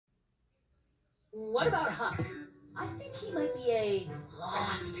What about Huck? I think he might be a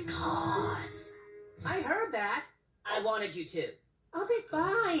lost cause. I heard that. I wanted you to. I'll be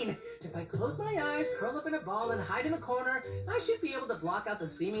fine. If I close my eyes, curl up in a ball, and hide in the corner, I should be able to block out the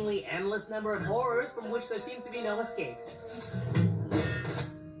seemingly endless number of horrors from which there seems to be no escape.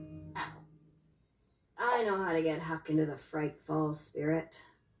 Ow. I know how to get Huck into the Fright Falls spirit.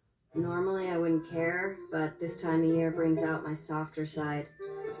 Normally I wouldn't care, but this time of year brings out my softer side.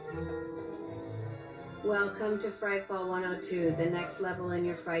 Welcome to Frightfall 102, the next level in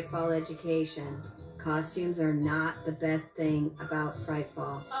your Frightfall education. Costumes are not the best thing about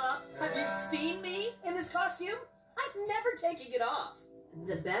Frightfall. Have you seen me in this costume? I've never taken it off.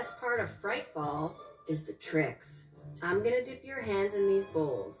 The best part of Frightfall is the tricks. I'm gonna dip your hands in these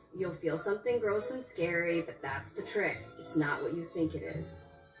bowls. You'll feel something gross and scary, but that's the trick. It's not what you think it is.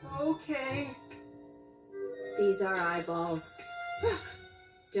 Okay. These are eyeballs.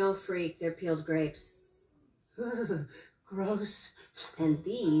 Don't freak, they're peeled grapes. Gross. And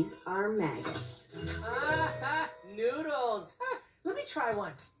these are maggots. Noodles. Let me try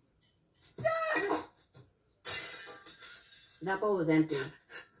one. That bowl was empty.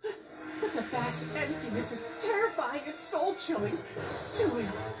 But the vast emptiness is terrifying and soul-chilling. Too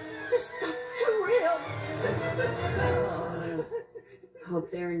real. This stuff too real.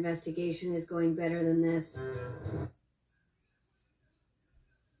 Hope their investigation is going better than this.